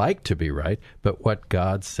would like to be right, but what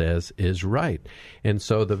God says is right. And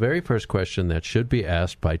so the very first question that should be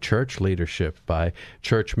asked by church leadership, by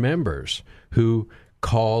church members who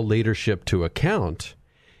call leadership to account,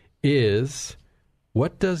 is,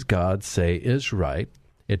 what does God say is right?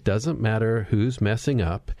 It doesn't matter who's messing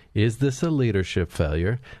up. Is this a leadership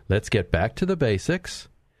failure? Let's get back to the basics.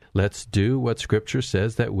 Let's do what Scripture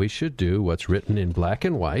says that we should do, what's written in black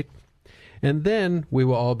and white, and then we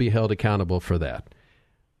will all be held accountable for that.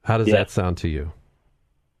 How does that sound to you?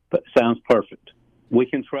 But sounds perfect. We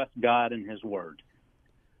can trust God and his word.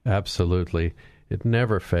 Absolutely. It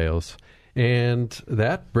never fails. And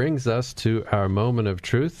that brings us to our moment of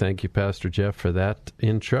truth. Thank you, Pastor Jeff, for that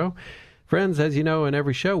intro. Friends, as you know, in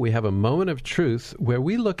every show we have a moment of truth where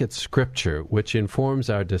we look at Scripture, which informs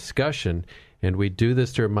our discussion, and we do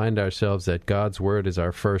this to remind ourselves that God's Word is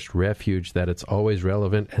our first refuge, that it's always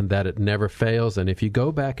relevant, and that it never fails. And if you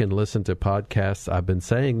go back and listen to podcasts, I've been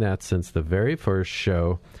saying that since the very first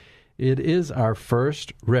show. It is our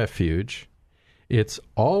first refuge. It's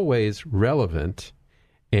always relevant,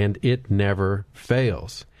 and it never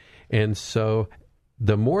fails. And so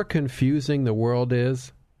the more confusing the world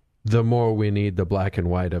is, the more we need the black and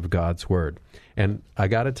white of God's Word. And I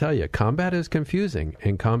got to tell you, combat is confusing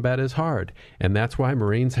and combat is hard. And that's why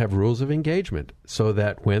Marines have rules of engagement, so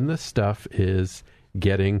that when the stuff is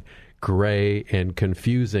getting gray and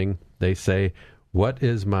confusing, they say, what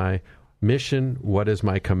is my mission? What is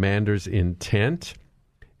my commander's intent?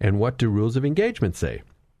 And what do rules of engagement say?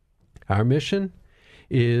 Our mission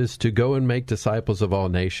is to go and make disciples of all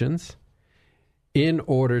nations in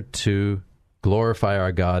order to glorify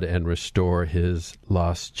our God and restore his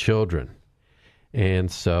lost children.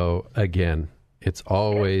 And so, again, it's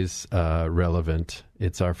always relevant.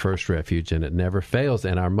 It's our first refuge, and it never fails.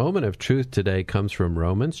 And our moment of truth today comes from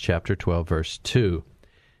Romans chapter 12, verse 2,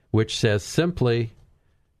 which says simply,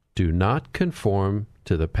 "Do not conform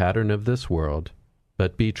to the pattern of this world,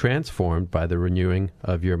 but be transformed by the renewing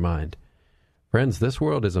of your mind." Friends, this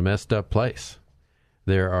world is a messed up place.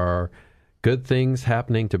 There are good things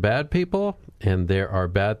happening to bad people, and there are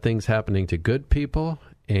bad things happening to good people,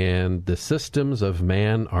 and the systems of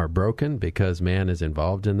man are broken because man is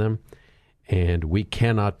involved in them, and we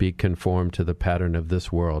cannot be conformed to the pattern of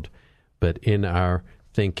this world, but in our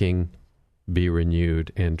thinking be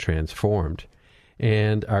renewed and transformed.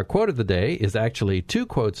 And our quote of the day is actually two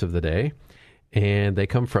quotes of the day, and they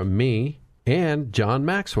come from me and John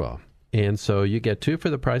Maxwell. And so you get two for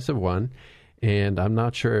the price of one. And I'm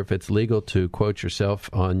not sure if it's legal to quote yourself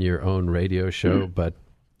on your own radio show, but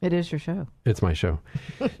it is your show. It's my show.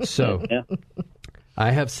 So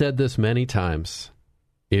I have said this many times.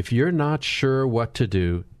 If you're not sure what to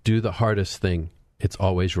do the hardest thing. It's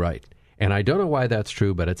always right. And I don't know why that's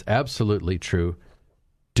true, but it's absolutely true.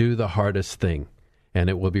 Do the hardest thing, and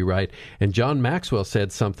it will be right. And John Maxwell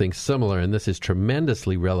said something similar, and this is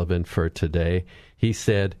tremendously relevant for today. He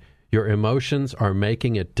said, "Your emotions are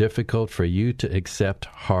making it difficult for you to accept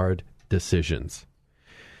hard decisions."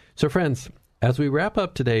 So friends, as we wrap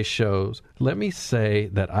up today's shows, let me say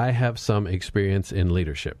that I have some experience in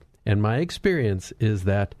leadership. And my experience is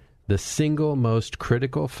that the single most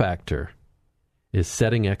critical factor is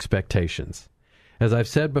setting expectations. As I've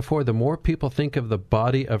said before, the more people think of the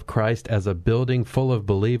body of Christ as a building full of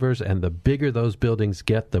believers, and the bigger those buildings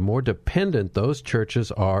get, the more dependent those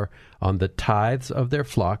churches are on the tithes of their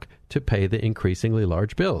flock to pay the increasingly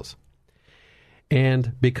large bills.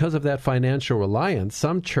 And because of that financial reliance,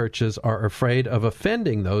 some churches are afraid of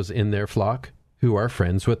offending those in their flock who are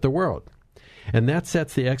friends with the world. And that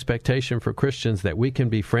sets the expectation for Christians that we can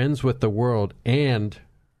be friends with the world and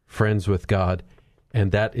friends with God,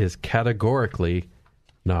 and that is categorically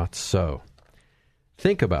not so.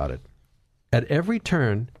 Think about it. At every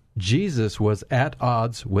turn, Jesus was at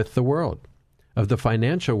odds with the world. Of the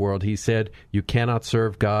financial world, he said, "You cannot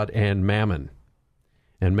serve God and mammon."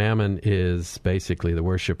 And mammon is basically the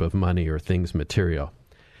worship of money or things material.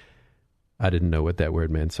 I didn't know what that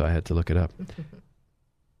word meant, so I had to look it up.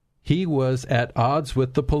 He was at odds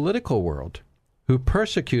with the political world, who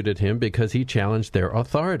persecuted him because he challenged their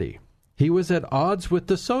authority. He was at odds with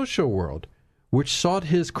the social world, which sought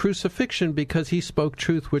his crucifixion because he spoke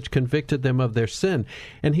truth which convicted them of their sin,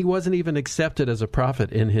 and he wasn't even accepted as a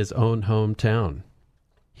prophet in his own hometown.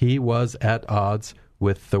 He was at odds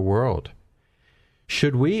with the world.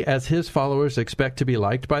 Should we, as his followers, expect to be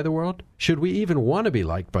liked by the world? Should we even want to be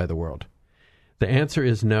liked by the world? The answer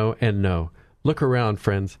is no and no. Look around,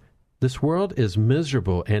 friends. This world is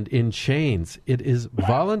miserable and in chains. It is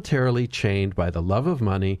voluntarily chained by the love of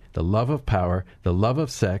money, the love of power, the love of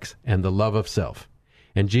sex, and the love of self.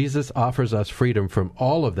 And Jesus offers us freedom from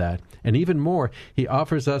all of that, and even more, he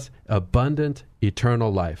offers us abundant,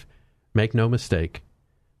 eternal life. Make no mistake,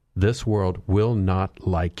 this world will not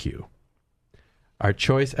like you. Our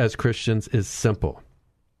choice as Christians is simple.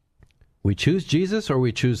 We choose Jesus or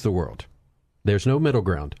we choose the world. There's no middle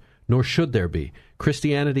ground, nor should there be.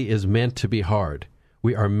 Christianity is meant to be hard.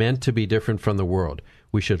 We are meant to be different from the world.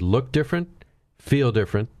 We should look different, feel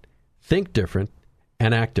different, think different,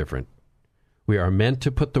 and act different. We are meant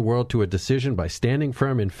to put the world to a decision by standing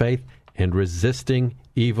firm in faith and resisting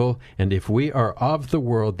evil. And if we are of the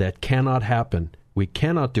world, that cannot happen. We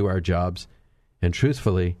cannot do our jobs. And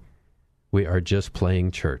truthfully, we are just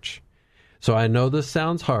playing church. So I know this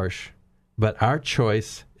sounds harsh, but our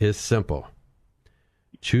choice is simple.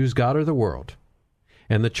 Choose God or the world.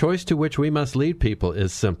 And the choice to which we must lead people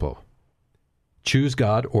is simple. Choose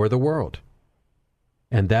God or the world.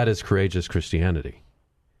 And that is courageous Christianity.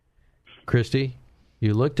 Christy,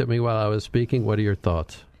 you looked at me while I was speaking. What are your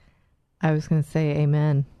thoughts? I was going to say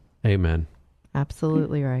amen. Amen.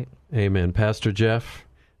 Absolutely right. Amen. Pastor Jeff,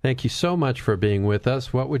 thank you so much for being with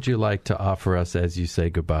us. What would you like to offer us as you say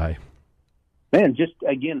goodbye? Man, just,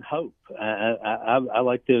 again, hope. I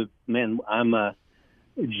like to,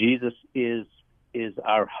 Jesus is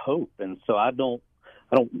our hope, and so I don't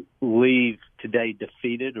leave today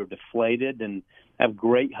defeated or deflated, and have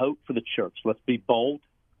great hope for the church. Let's be bold,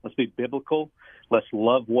 let's be biblical, let's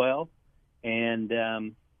love well, and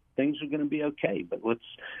things are going to be okay. But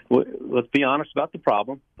let's be honest about the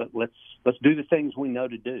problem. But let's do the things we know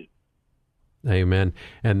to do. Amen.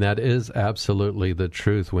 And that is absolutely the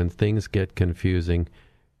truth. When things get confusing,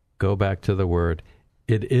 go back to the Word.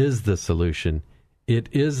 It is the solution. It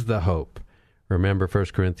is the hope. Remember, 1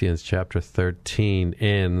 Corinthians chapter 13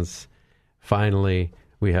 ends, finally,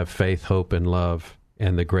 we have faith, hope, and love.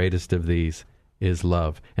 and the greatest of these is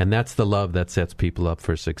love. And that's the love that sets people up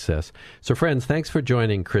for success. So friends, thanks for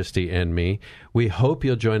joining Christy and me. We hope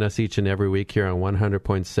you'll join us each and every week here on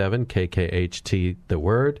 100.7 KKHT The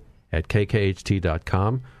Word at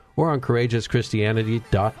kkht.com or on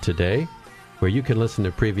courageouschristianity.today, where you can listen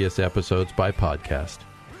to previous episodes by podcast.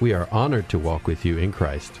 We are honored to walk with you in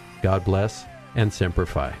Christ. God bless and Semper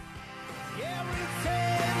Fi.